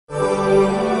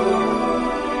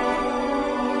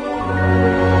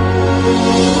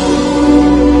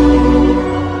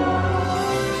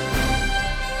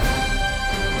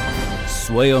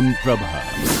Swayam Prabha.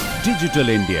 Digital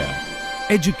India.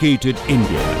 Educated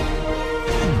India.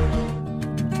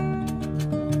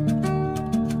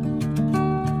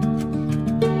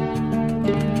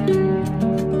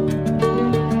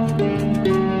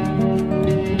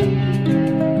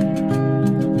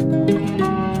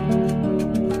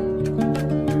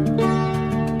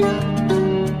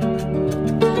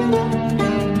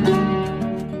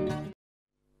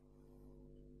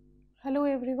 Hello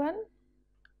everyone.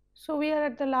 So we are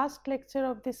at the last lecture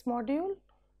of this module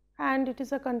and it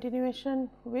is a continuation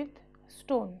with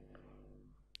stone.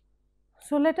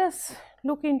 So let us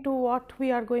look into what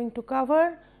we are going to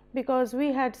cover, because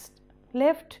we had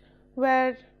left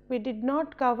where we did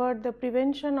not cover the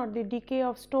prevention or the decay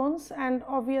of stones, and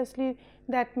obviously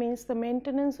that means the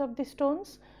maintenance of the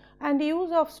stones and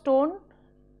use of stone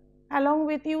along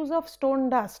with use of stone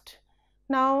dust.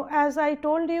 Now, as I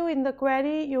told you in the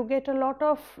query, you get a lot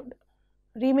of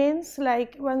remains,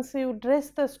 like once you dress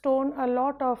the stone, a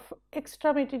lot of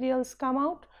extra materials come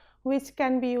out which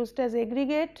can be used as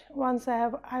aggregate. Once I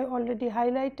already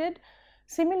highlighted.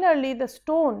 Similarly, the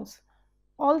stones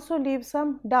also leave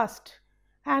some dust,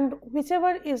 and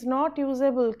whichever is not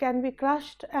usable can be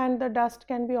crushed and the dust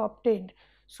can be obtained.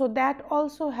 So that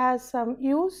also has some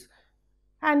use.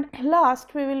 And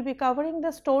last, we will be covering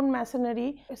the stone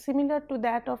masonry similar to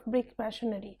that of brick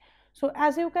masonry. So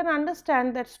as you can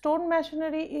understand that stone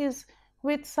masonry is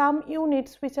with some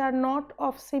units which are not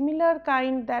of similar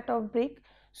kind that of brick.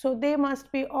 So they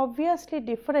must be obviously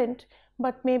different,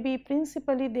 but maybe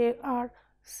principally they are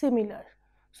similar.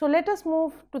 So let us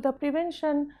move to the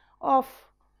prevention of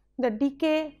the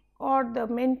decay or the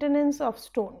maintenance of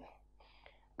stone.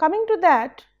 Coming to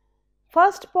that,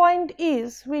 first point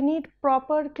is we need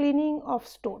proper cleaning of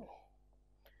stone.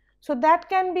 So that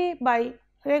can be by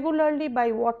regularly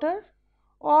by water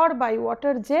or by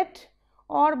water jet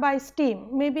or by steam.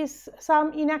 Maybe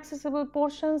some inaccessible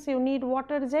portions you need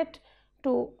water jet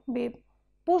to be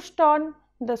pushed on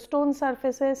the stone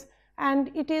surfaces, and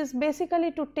it is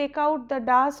basically to take out the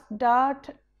dust, dirt,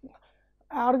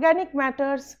 organic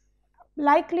matters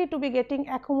likely to be getting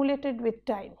accumulated with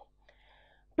time.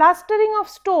 Plastering of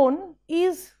stone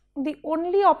is the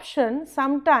only option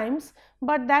sometimes,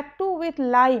 but that too with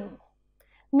lime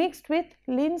mixed with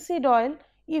linseed oil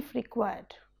if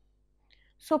required.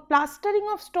 So plastering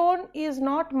of stone is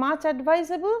not much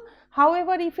advisable.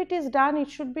 However, if it is done,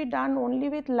 it should be done only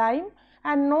with lime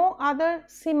and no other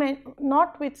cement,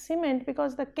 not with cement,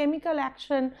 because the chemical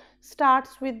action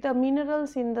starts with the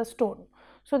minerals in the stone.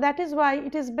 So that is why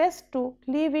it is best to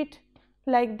leave it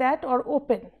like that or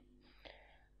open.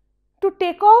 To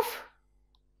take off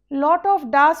lot of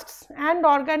dusts and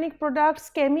organic products,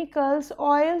 chemicals,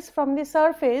 oils from the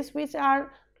surface which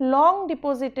are long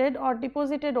deposited or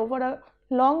deposited over a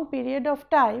long period of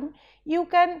time, you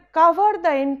can cover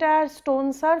the entire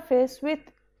stone surface with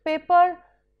paper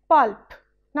pulp.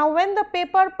 Now, when the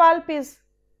paper pulp is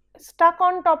stuck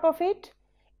on top of it,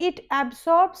 it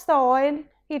absorbs the oil,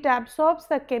 it absorbs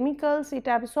the chemicals, it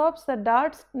absorbs the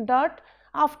dirt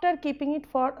after keeping it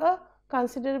for a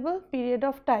considerable period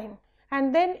of time,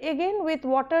 and then again with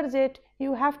water jet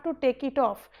you have to take it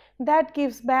off. That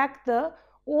gives back the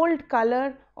old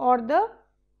color or the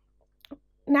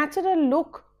natural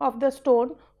look of the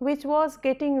stone which was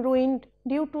getting ruined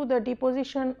due to the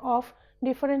deposition of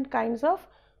different kinds of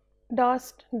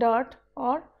dust, dirt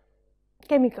or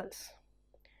chemicals.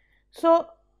 So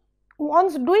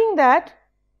once doing that,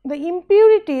 the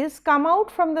impurities come out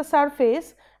from the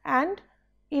surface and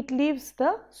it leaves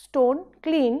the stone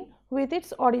clean with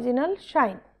its original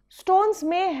shine. Stones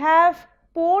may have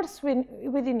pores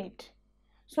within it.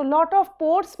 So lot of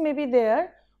pores may be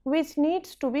there which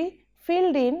needs to be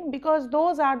filled in, because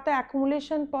those are the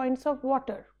accumulation points of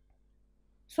water.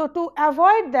 So to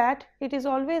avoid that, it is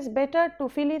always better to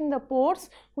fill in the pores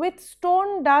with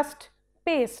stone dust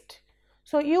paste.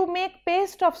 So you make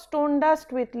paste of stone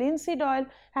dust with linseed oil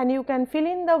and you can fill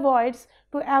in the voids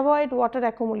to avoid water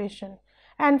accumulation.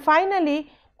 And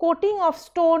finally, coating of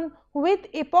stone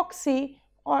with epoxy,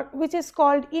 or which is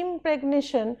called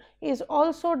impregnation, is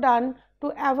also done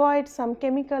to avoid some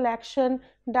chemical action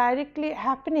directly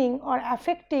happening or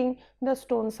affecting the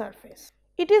stone surface.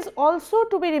 It is also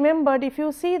to be remembered, if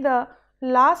you see the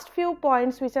last few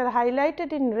points which are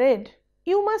highlighted in red,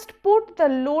 you must put the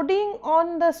loading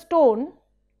on the stone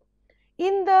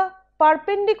in the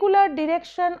perpendicular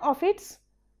direction of its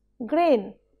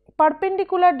grain,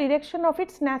 perpendicular direction of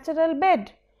its natural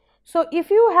bed. So if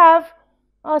you have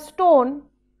a stone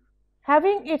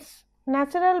having its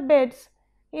natural beds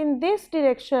in this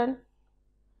direction,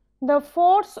 the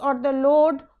force or the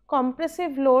load,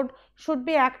 compressive load, should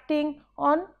be acting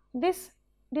on this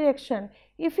direction.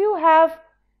 If you have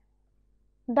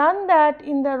done that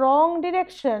in the wrong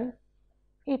direction,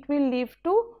 it will lead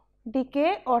to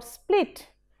decay or split.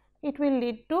 It will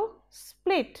lead to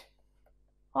split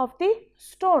of the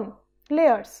stone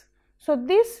layers. So,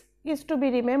 this is to be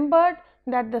remembered,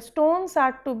 that the stones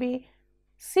are to be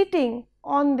sitting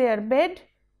on their bed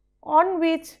on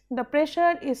which the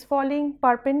pressure is falling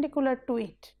perpendicular to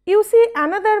it. You see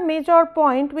another major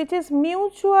point, which is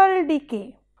mutual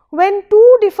decay. When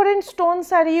two different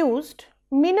stones are used,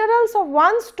 minerals of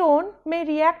one stone may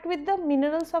react with the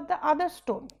minerals of the other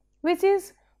stone, which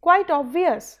is quite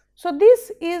obvious. So,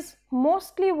 this is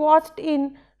mostly watched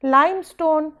in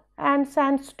limestone and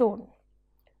sandstone.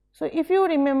 So, if you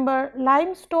remember,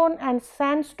 limestone and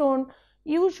sandstone,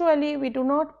 usually we do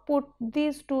not put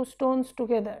these two stones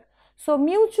together. So,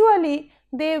 mutually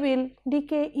they will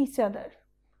decay each other.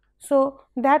 So,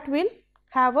 that will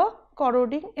have a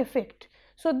corroding effect.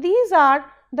 So, these are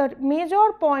the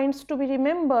major points to be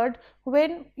remembered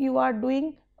when you are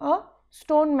doing a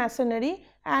stone masonry,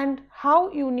 and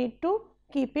how you need to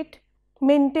keep it,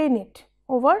 maintain it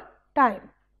over time.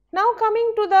 Now,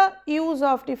 coming to the use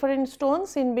of different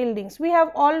stones in buildings, we have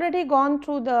already gone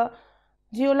through the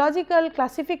geological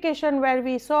classification, where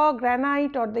we saw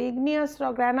granite or the igneous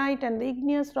rock. Granite and the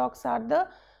igneous rocks are the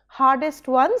hardest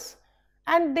ones,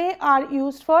 and they are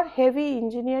used for heavy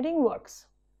engineering works,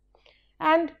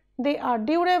 and they are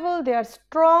durable, they are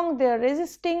strong, they are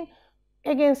resisting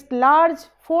against large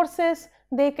forces,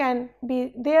 they can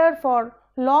be there for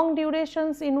long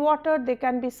durations in water, they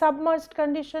can be submerged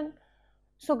condition.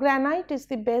 So, granite is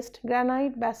the best,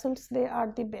 granite basalts, they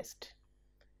are the best.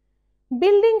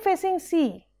 Building facing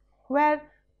sea, where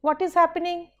what is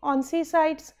happening on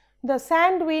seasides, the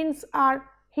sand winds are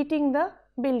hitting the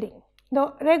building.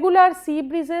 The regular sea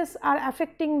breezes are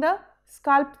affecting the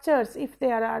sculptures, if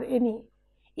there are any.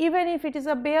 Even if it is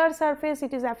a bare surface,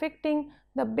 it is affecting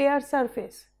the bare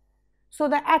surface. So,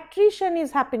 the attrition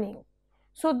is happening.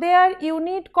 So, there you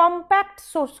need compact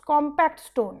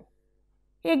stone.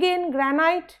 Again,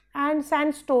 granite and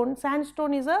sandstone.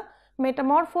 Sandstone is a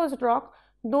metamorphosed rock,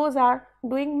 those are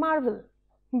doing marvel.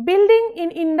 Building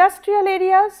in industrial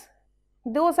areas,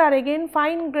 those are again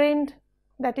fine grained,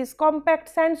 that is compact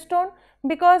sandstone,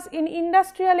 because in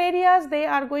industrial areas they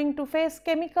are going to face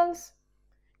chemicals,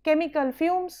 chemical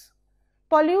fumes,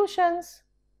 pollutions,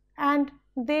 and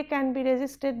they can be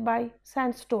resisted by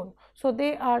sandstone. So,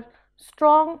 they are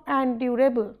strong and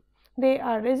durable, they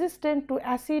are resistant to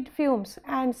acid fumes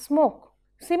and smoke.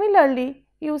 Similarly,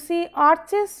 you see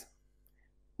arches,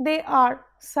 they are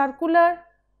circular,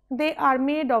 they are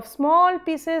made of small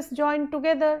pieces joined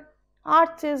together.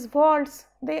 Arches, vaults,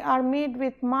 they are made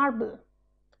with marble,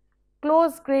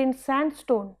 close grained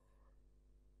sandstone,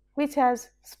 which has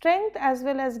strength as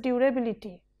well as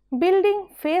durability. Building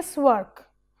face work,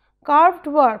 carved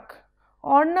work,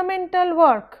 ornamental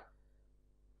work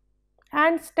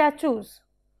and statues.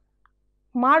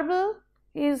 Marble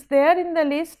is there in the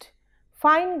list,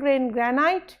 fine grained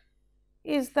granite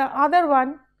is the other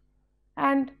one,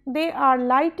 and they are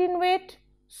light in weight,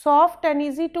 soft and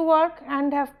easy to work,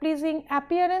 and have pleasing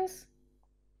appearance.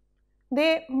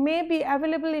 They may be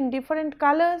available in different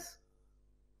colors.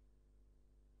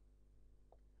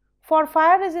 For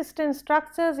fire resistant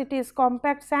structures, it is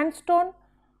compact sandstone.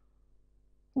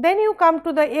 Then you come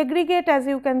to the aggregate, as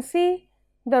you can see,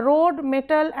 the road,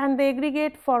 metal and the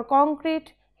aggregate for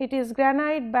concrete, it is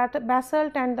granite,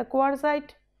 basalt and the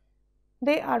quartzite.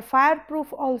 They are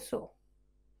fireproof also.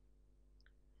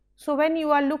 So, when you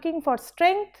are looking for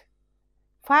strength,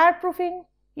 fireproofing,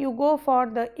 you go for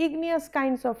the igneous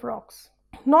kinds of rocks.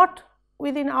 Not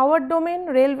within our domain,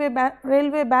 railway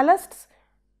ballasts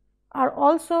are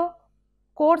also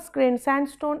coarse grained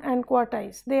sandstone and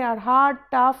quartzites. They are hard,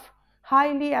 tough,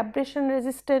 highly abrasion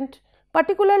resistant.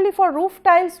 Particularly for roof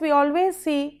tiles, we always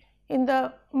see in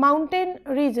the mountain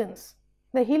regions,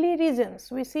 the hilly regions,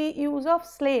 we see use of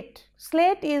slate.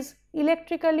 Slate is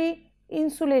electrically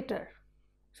insulator.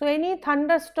 So, any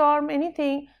thunderstorm,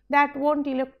 anything that won't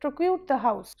electrocute the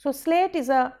house. So, slate is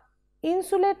a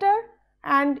insulator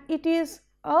and it is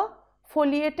a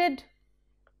foliated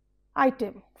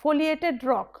item, foliated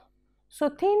rock. So,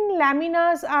 thin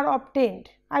laminas are obtained.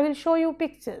 I will show you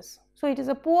pictures. So, it is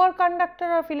a poor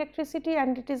conductor of electricity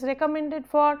and it is recommended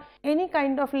for any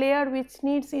kind of layer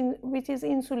which is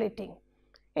insulating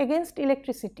against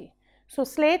electricity. So,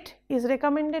 slate is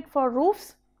recommended for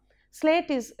roofs,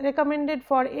 slate is recommended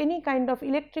for any kind of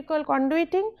electrical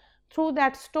conduiting through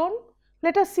that stone.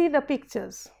 Let us see the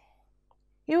pictures.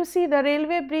 You see the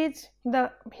railway bridge,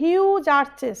 the huge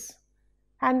arches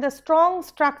and the strong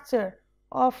structure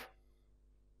of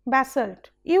basalt.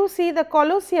 You see the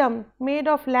Colosseum made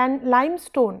of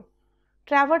limestone,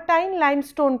 travertine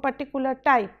limestone particular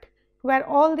type, where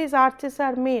all these arches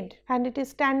are made and it is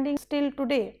standing still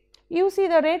today. You see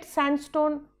the red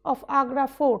sandstone of Agra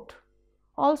fort,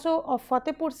 also of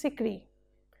Fatehpur Sikri,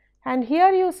 and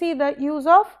here you see the use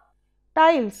of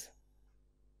tiles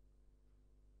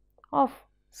of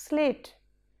slate.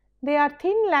 They are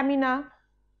thin lamina,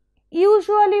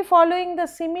 usually following the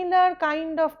similar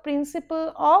kind of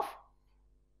principle of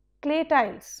clay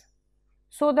tiles.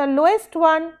 So, the lowest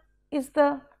one is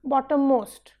the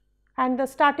bottommost and the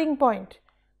starting point,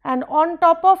 and on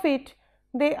top of it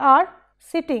they are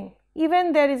sitting.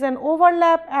 Even there is an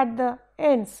overlap at the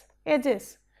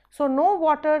edges, so no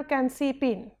water can seep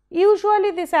in.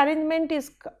 Usually this arrangement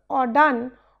is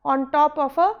done on top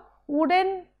of a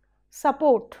wooden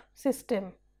support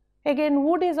system. Again,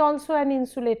 wood is also an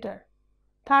insulator,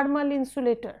 thermal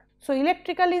insulator. So,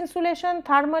 electrical insulation,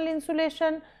 thermal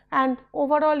insulation and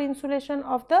overall insulation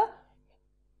of the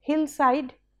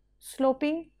hillside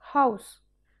sloping house.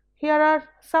 Here are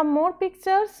some more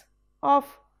pictures of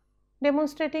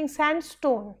demonstrating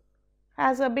sandstone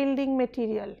as a building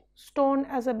material, stone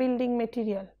as a building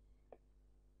material.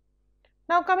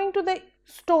 Now, coming to the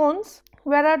stones,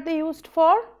 where are they used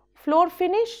for? Floor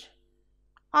finish.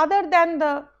 Other than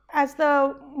as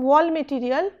the wall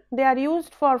material, they are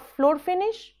used for floor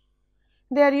finish.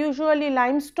 They are usually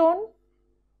limestone,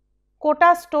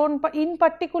 Kota stone in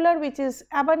particular, which is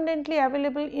abundantly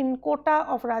available in Kota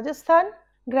of Rajasthan,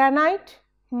 granite,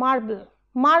 marble.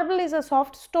 Marble is a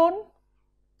soft stone,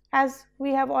 as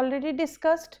we have already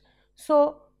discussed.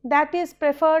 So, that is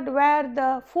preferred where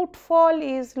the footfall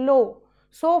is low.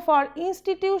 So, for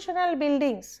institutional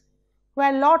buildings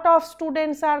where lot of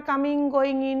students are coming,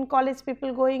 going in, college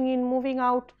people going in, moving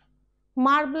out,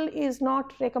 marble is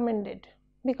not recommended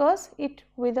because it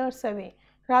withers away.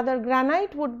 Rather,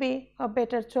 granite would be a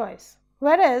better choice.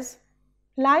 Whereas,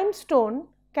 limestone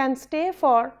can stay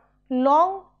for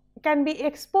long, can be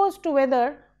exposed to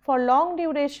weather for long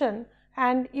duration,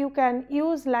 and you can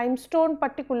use limestone,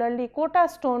 particularly Kota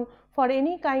stone, for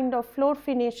any kind of floor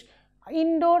finish,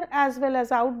 indoor as well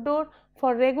as outdoor,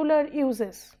 for regular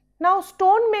uses. Now,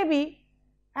 stone may be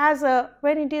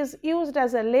when it is used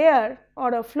as a layer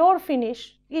or a floor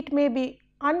finish, it may be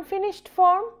unfinished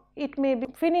form, it may be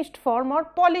finished form or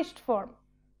polished form.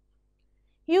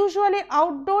 Usually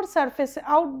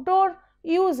outdoor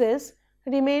uses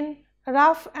remain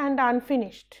rough and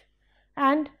unfinished,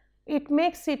 and it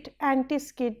makes it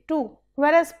anti-skid too,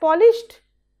 whereas polished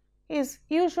is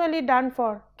usually done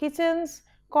for kitchens,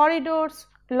 corridors,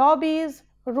 lobbies,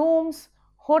 rooms,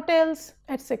 hotels,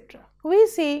 etc. We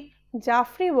see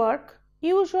Jaffrey work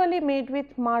usually made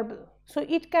with marble. So,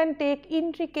 it can take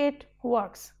intricate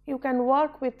works. You can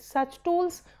work with such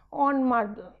tools on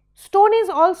marble. Stone is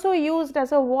also used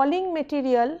as a walling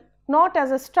material, not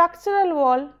as a structural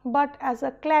wall, but as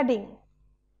a cladding.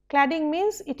 Cladding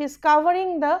means it is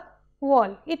covering the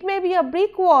wall. It may be a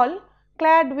brick wall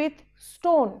clad with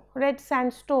stone, red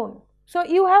sandstone. So,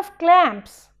 you have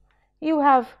clamps. You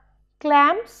have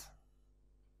clamps,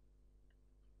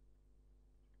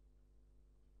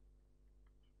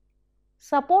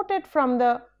 supported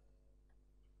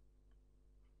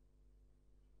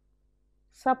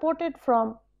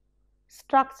from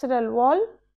structural wall,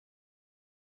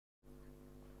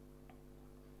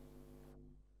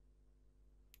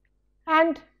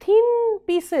 and thin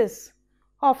pieces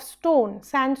of stone,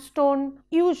 sandstone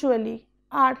usually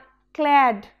are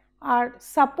clad, are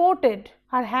supported,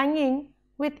 are hanging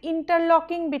with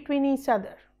interlocking between each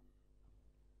other.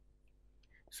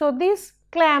 So, these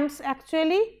clamps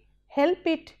actually help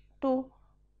it to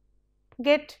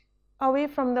get away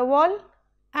from the wall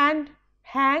and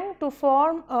hang to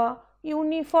form a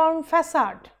uniform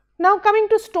facade. Now, coming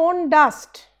to stone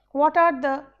dust, what are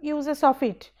the uses of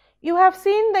it? You have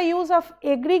seen the use of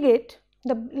aggregate.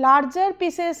 The larger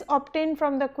pieces obtained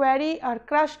from the quarry are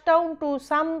crushed down to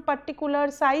some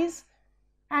particular size,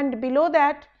 and below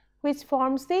that, which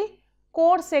forms the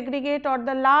coarse aggregate or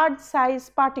the large size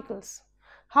particles.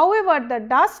 However, the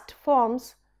dust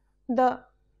forms the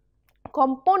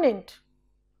component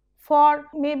for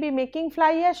maybe making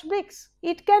fly ash bricks.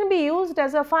 It can be used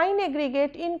as a fine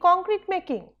aggregate in concrete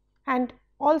making and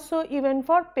also even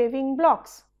for paving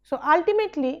blocks. So,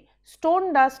 ultimately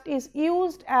stone dust is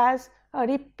used as a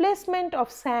replacement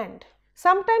of sand.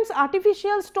 Sometimes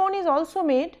artificial stone is also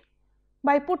made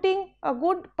by putting a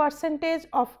good percentage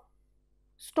of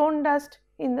stone dust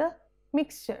in the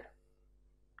mixture,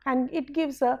 and it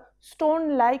gives a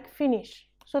stone like finish.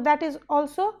 So, that is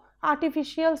also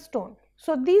artificial stone.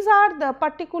 So, these are the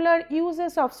particular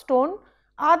uses of stone.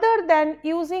 other than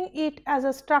using it as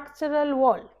a structural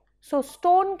wall. So,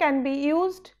 stone can be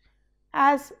used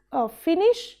as a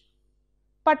finish,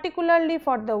 particularly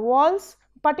for the walls,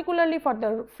 particularly for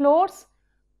the floors,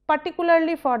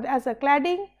 particularly for as a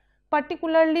cladding,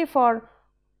 particularly for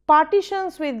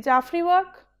partitions with Jaffrey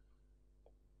work,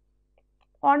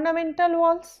 ornamental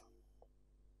walls.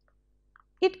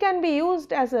 It can be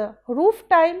used as a roof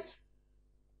tile,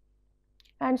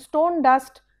 and stone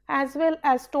dust as well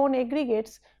as stone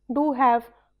aggregates do have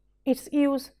its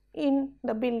use in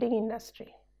the building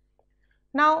industry.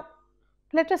 Now,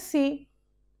 let us see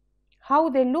how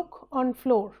they look on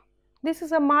floor. This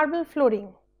is a marble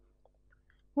flooring.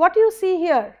 What you see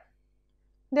here,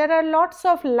 there are lots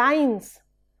of lines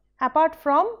apart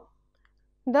from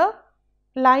the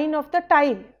line of the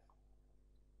tile,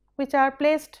 which are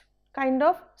placed kind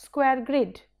of square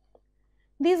grid.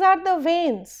 These are the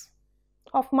veins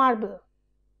of marble,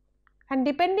 and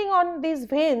depending on these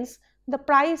veins the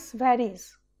price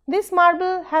varies. This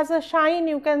marble has a shine,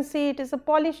 you can see it is a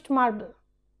polished marble.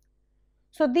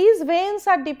 So, these veins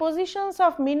are depositions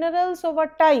of minerals over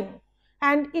time,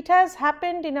 and it has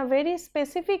happened in a very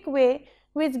specific way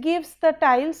which gives the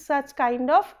tiles such kind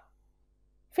of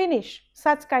finish,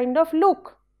 such kind of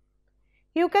look.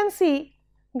 You can see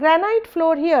granite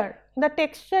floor here, the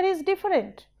texture is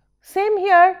different. Same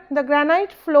here, the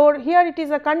granite floor, here it is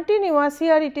a continuous,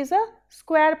 here it is a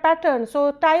square pattern.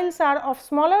 So, tiles are of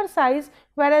smaller size,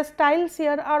 whereas tiles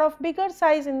here are of bigger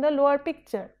size in the lower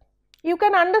picture. You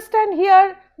can understand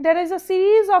here there is a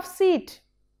series of seats.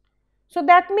 So,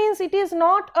 that means it is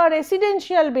not a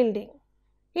residential building.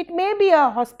 It may be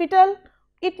a hospital,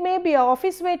 it may be a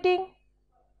office waiting.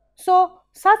 So,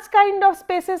 such kind of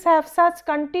spaces have such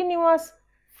continuous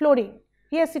flooring.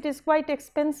 Yes, it is quite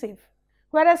expensive,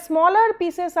 whereas smaller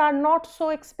pieces are not so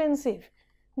expensive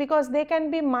because they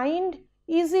can be mined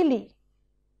easily.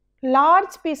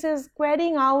 Large pieces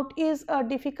quarrying out is a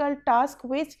difficult task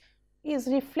which is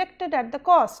reflected at the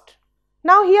cost.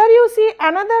 Now, here you see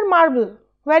another marble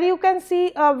where you can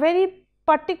see a very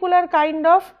particular kind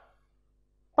of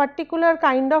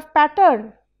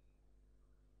pattern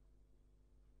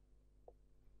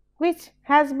which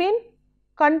has been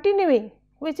continuing,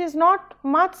 which is not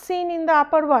much seen in the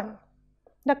upper one.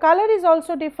 The color is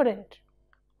also different.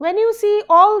 When you see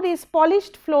all these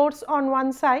polished floors on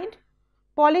one side,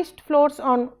 polished floors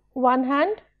on one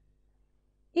hand,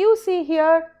 you see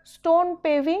here stone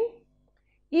paving,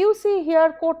 you see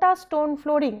here Kota stone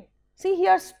flooring. See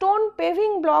here stone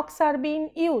paving blocks have been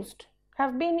used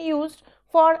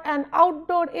for an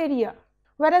outdoor area,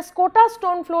 whereas Kota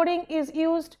stone flooring is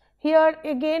used here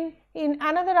again in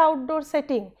another outdoor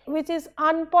setting which is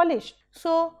unpolished.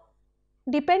 So,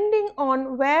 depending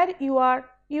on where you are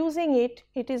using it,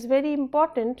 it is very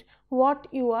important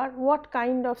what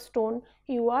kind of stone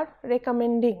you are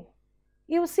recommending.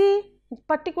 You see,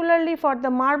 particularly for the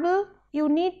marble, you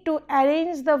need to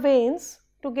arrange the veins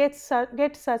to get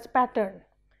such pattern.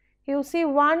 You see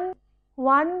 1,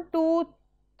 2,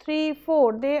 3,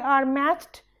 4, they are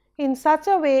matched in such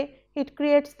a way it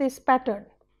creates this pattern.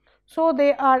 So,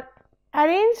 they are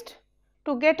arranged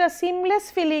to get a seamless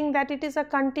feeling that it is a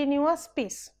continuous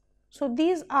piece. So,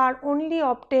 these are only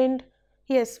obtained,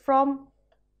 yes, from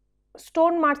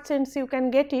stone merchants you can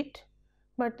get it,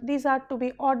 but these are to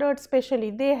be ordered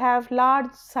specially. They have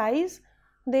large size,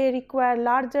 they require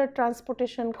larger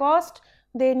transportation cost,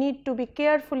 they need to be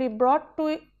carefully brought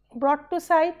to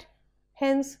site,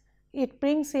 hence it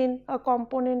brings in a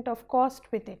component of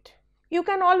cost with it. You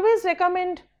can always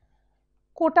recommend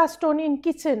Kota stone in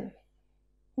kitchen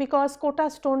because Kota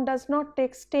stone does not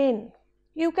take stain.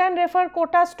 You can refer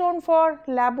Kota stone for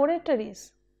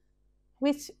laboratories,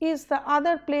 which is the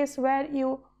other place where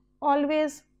you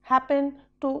always happen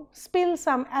to spill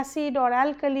some acid or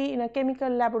alkali in a chemical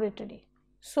laboratory.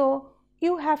 So,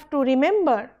 you have to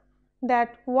remember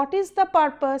that what is the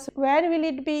purpose, where will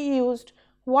it be used,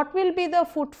 what will be the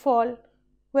footfall,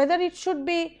 whether it should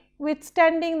be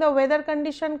withstanding the weather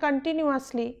condition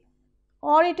continuously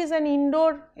or it is an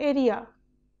indoor area.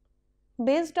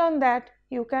 Based on that,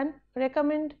 you can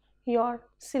recommend your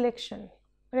selection,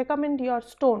 recommend your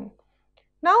stone.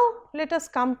 Now, let us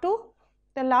come to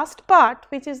the last part,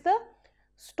 which is the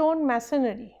stone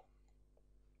masonry.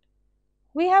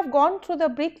 We have gone through the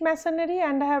brick masonry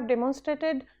and I have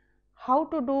demonstrated how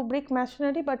to do brick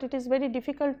masonry, but it is very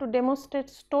difficult to demonstrate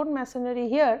stone masonry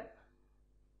here.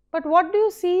 But what do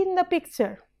you see in the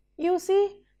picture? You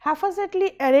see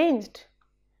haphazardly arranged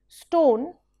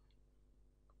stone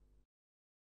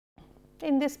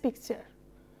in this picture.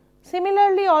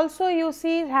 Similarly, also you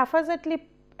see haphazardly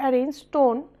arranged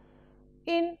stone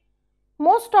in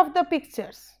most of the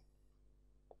pictures.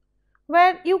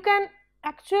 where you can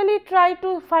actually try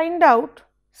to find out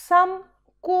some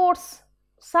course,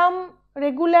 some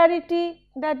regularity,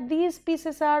 that these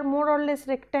pieces are more or less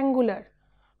rectangular,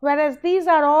 whereas these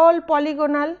are all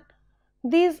polygonal.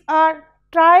 These are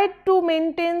tried to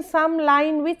maintain some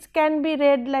line which can be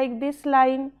read like this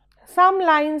line. Some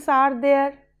lines are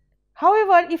there.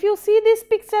 However, if you see this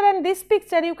picture and this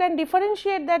picture, you can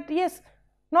differentiate that, yes,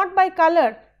 not by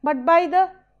color but by the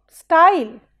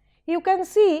style. You can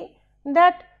see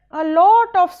that a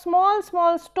lot of small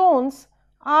stones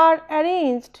are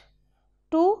arranged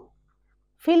to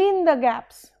fill in the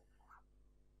gaps,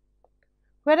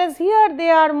 whereas here they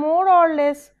are more or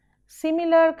less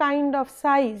similar kind of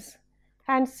size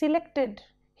and selected.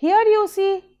 Here you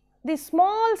see the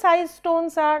small size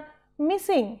stones are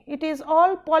missing. It is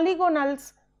all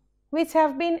polygonals which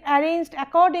have been arranged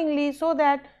accordingly so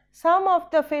that some of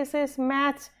the faces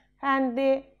match and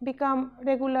they become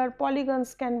regular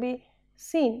polygons can be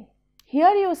seen.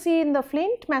 Here you see in the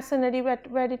flint masonry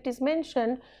where it is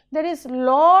mentioned, there is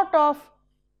lot of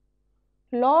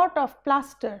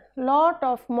plaster, lot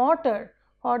of mortar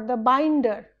or the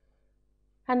binder,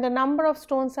 and the number of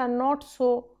stones are not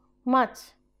so much.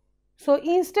 So,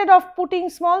 instead of putting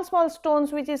small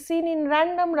stones which is seen in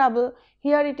random rubble,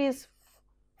 here it is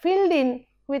filled in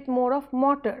with more of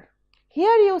mortar.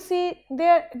 Here you see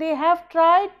they have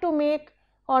tried to make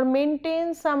or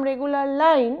maintain some regular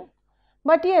line,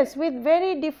 but yes, with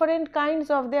very different kinds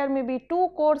of, there may be two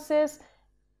courses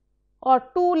or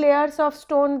two layers of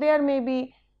stone, there may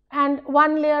be, and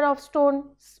one layer of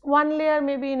stone, one layer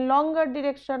may be in longer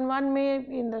direction, one may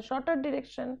be in the shorter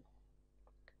direction.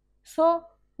 So,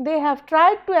 they have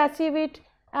tried to achieve it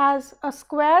as a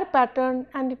square pattern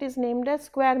and it is named as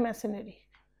square masonry.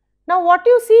 Now, what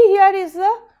you see here is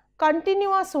a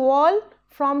continuous wall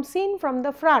seen from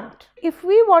the front. If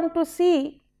we want to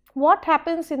see what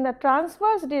happens in the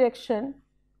transverse direction,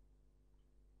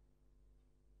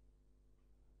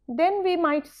 then we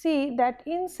might see that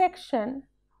in section,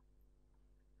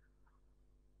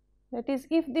 that is,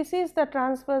 if this is the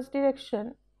transverse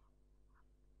direction,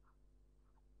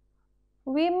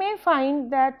 we may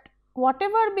find that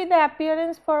whatever be the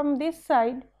appearance from this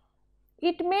side,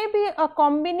 it may be a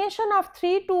combination of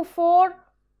 3 to 4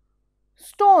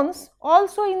 stones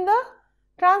also in the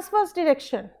transverse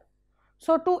direction.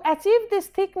 So, to achieve this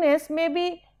thickness,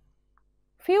 maybe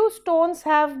few stones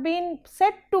have been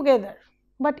set together,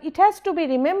 but it has to be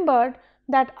remembered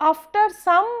that after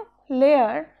some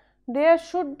layer there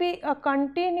should be a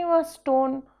continuous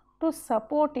stone to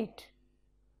support it,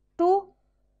 to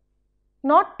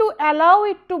not to allow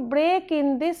it to break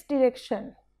in this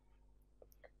direction.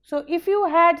 So, if you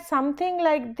had something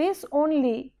like this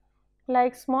only,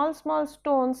 like small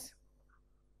stones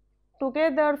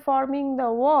together forming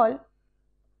the wall,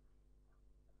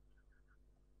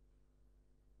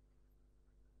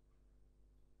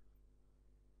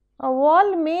 a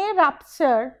wall may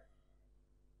rupture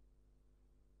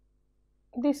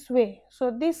this way.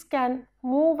 So, this can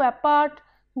move apart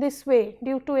this way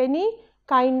due to any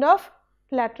kind of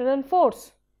lateral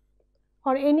force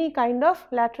or any kind of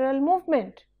lateral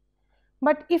movement.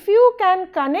 But if you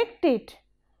can connect it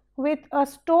with a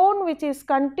stone which is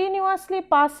continuously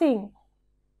passing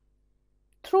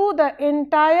through the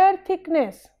entire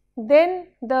thickness, then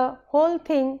the whole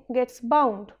thing gets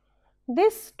bound.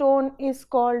 This stone is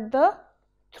called the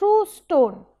through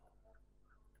stone.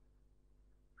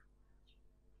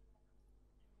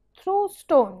 Through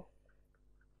stone.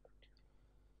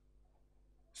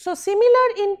 So, similar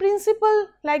in principle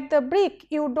like the brick,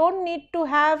 you do not need to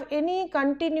have any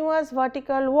continuous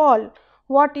vertical wall.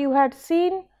 What you had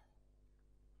seen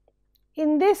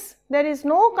in this, there is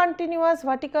no continuous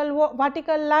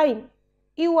vertical line.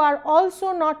 You are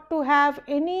also not to have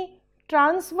any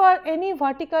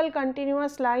vertical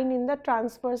continuous line in the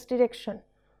transverse direction.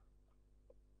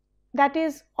 That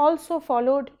is also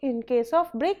followed in case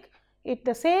of brick.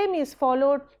 The same is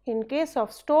followed in case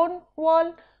of stone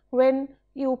wall when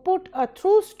you put a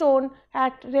through stone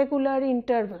at regular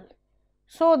interval.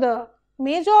 So, the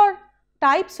major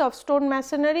types of stone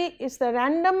masonry is the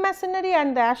random masonry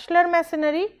and the ashlar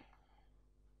masonry.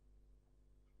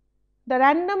 The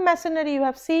random masonry, you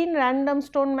have seen random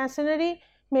stone masonry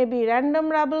may be random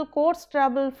rubble, coarse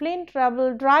rubble, flint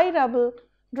rubble, dry rubble.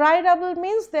 Dry rubble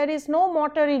means there is no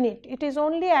mortar in it, it is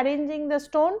only arranging the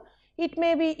stone. It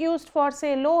may be used for,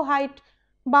 say, low height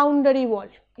boundary wall,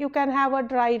 you can have a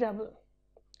dry rubble.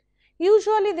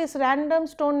 Usually this random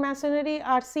stone masonry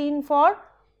are seen for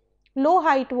low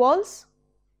height walls,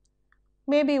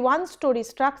 maybe one story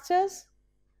structures,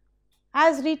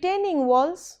 as retaining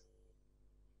walls.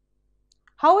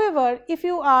 However, if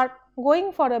you are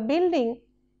going for a building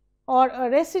or a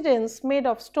residence made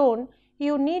of stone,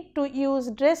 you need to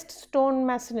use dressed stone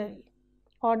masonry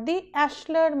or the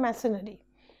ashlar masonry.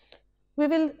 We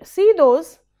will see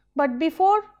those, but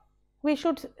before we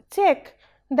should check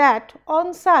that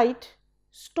on site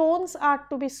stones are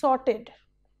to be sorted.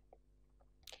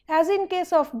 As in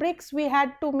case of bricks, we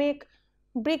had to make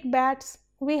brick bats,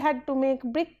 we had to make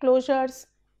brick closures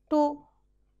to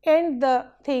end the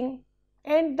thing,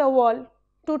 end the wall,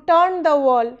 to turn the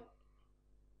wall.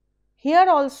 Here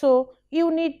also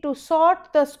you need to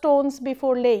sort the stones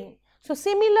before laying. So,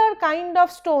 similar kind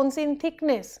of stones in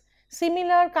thickness,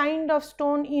 similar kind of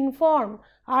stone in form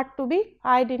are to be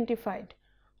identified.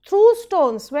 Through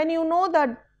stones, when you know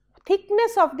the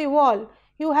thickness of the wall,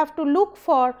 you have to look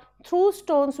for through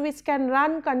stones which can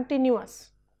run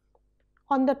continuous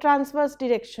on the transverse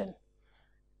direction.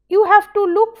 You have to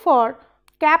look for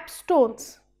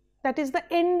capstones, that is the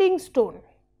ending stone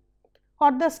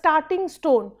or the starting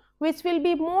stone, which will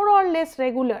be more or less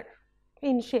regular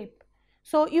in shape.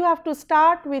 So, you have to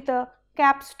start with a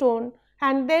capstone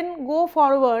and then go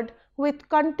forward with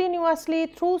continuously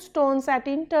through stones at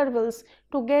intervals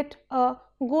to get a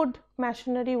good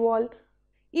masonry wall.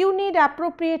 You need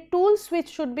appropriate tools which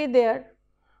should be there,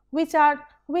 which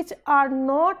are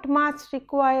not much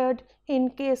required in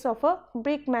case of a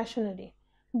brick masonry.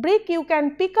 Brick, you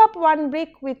can pick up one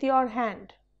brick with your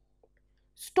hand.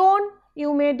 Stone,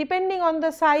 you may, depending on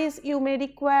the size, you may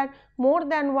require more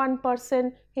than one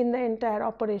person in the entire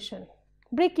operation.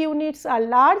 Brick units are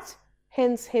large,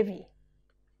 hence heavy,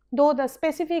 though the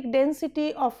specific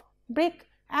density of brick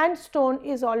and stone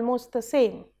is almost the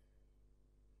same,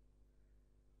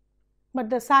 but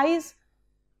the size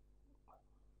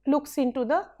looks into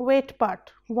the weight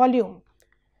part, volume.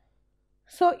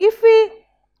 So, if we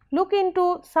look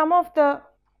into some of the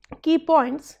key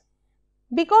points,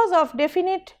 because of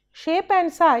definite shape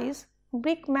and size,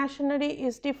 brick masonry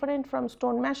is different from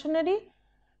stone masonry,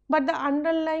 but the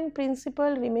underlying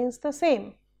principle remains the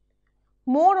same.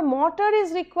 More mortar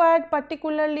is required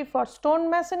particularly for stone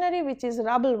masonry, which is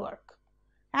rubble work.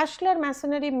 Ashlar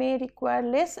masonry may require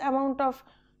less amount of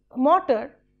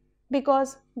mortar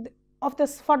because of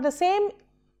for the same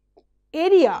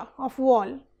area of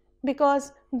wall,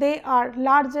 because they are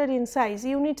larger in size.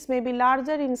 Units may be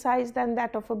larger in size than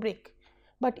that of a brick,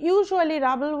 but usually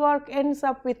rubble work ends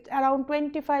up with around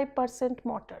 25%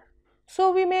 mortar.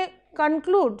 So, we may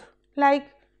conclude like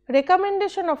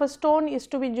recommendation of a stone is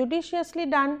to be judiciously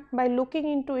done by looking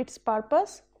into its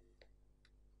purpose.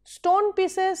 Stone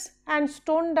pieces and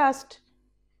stone dust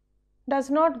does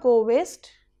not go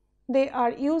waste, they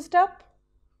are used up.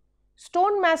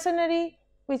 Stone masonry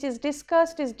which is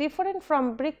discussed is different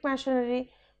from brick masonry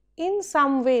in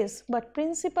some ways, but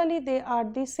principally they are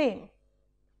the same.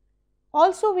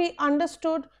 Also, we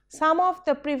understood some of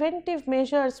the preventive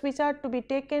measures which are to be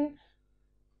taken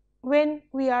when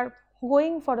we are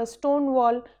going for a stone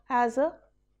wall as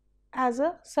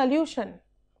a solution.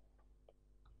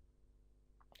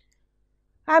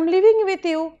 I am leaving with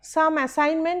you some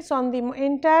assignments on the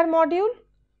entire module,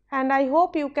 and I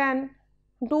hope you can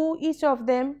do each of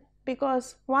them,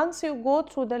 because once you go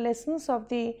through the lessons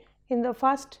of in the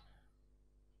first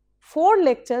 4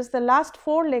 lectures, the last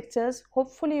 4 lectures,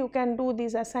 hopefully you can do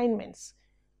these assignments.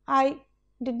 I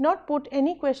did not put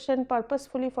any question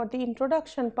purposefully for the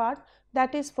introduction part,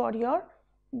 that is for your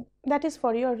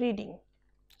reading.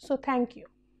 So, thank you.